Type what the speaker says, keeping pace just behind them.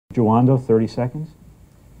Jawando, 30 seconds.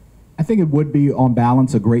 I think it would be, on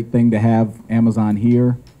balance, a great thing to have Amazon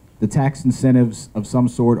here. The tax incentives of some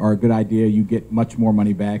sort are a good idea. You get much more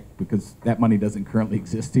money back because that money doesn't currently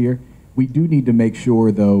exist here. We do need to make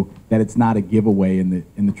sure, though, that it's not a giveaway in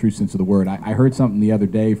the true sense of the word. I heard something the other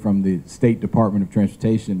day from the State Department of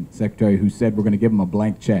Transportation Secretary who said we're going to give them a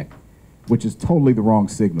blank check, which is totally the wrong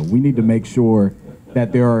signal. We need to make sure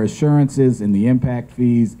that there are assurances in the impact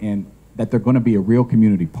fees and that they're going to be a real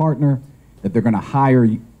community partner, that they're going to hire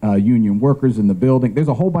union workers in the building. There's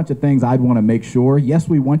a whole bunch of things I'd want to make sure. Yes,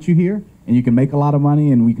 we want you here, and you can make a lot of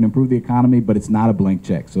money, and we can improve the economy, but it's not a blank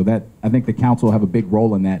check. So that, I think the council will have a big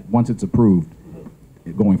role in that once it's approved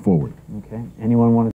going forward. Okay. Anyone want to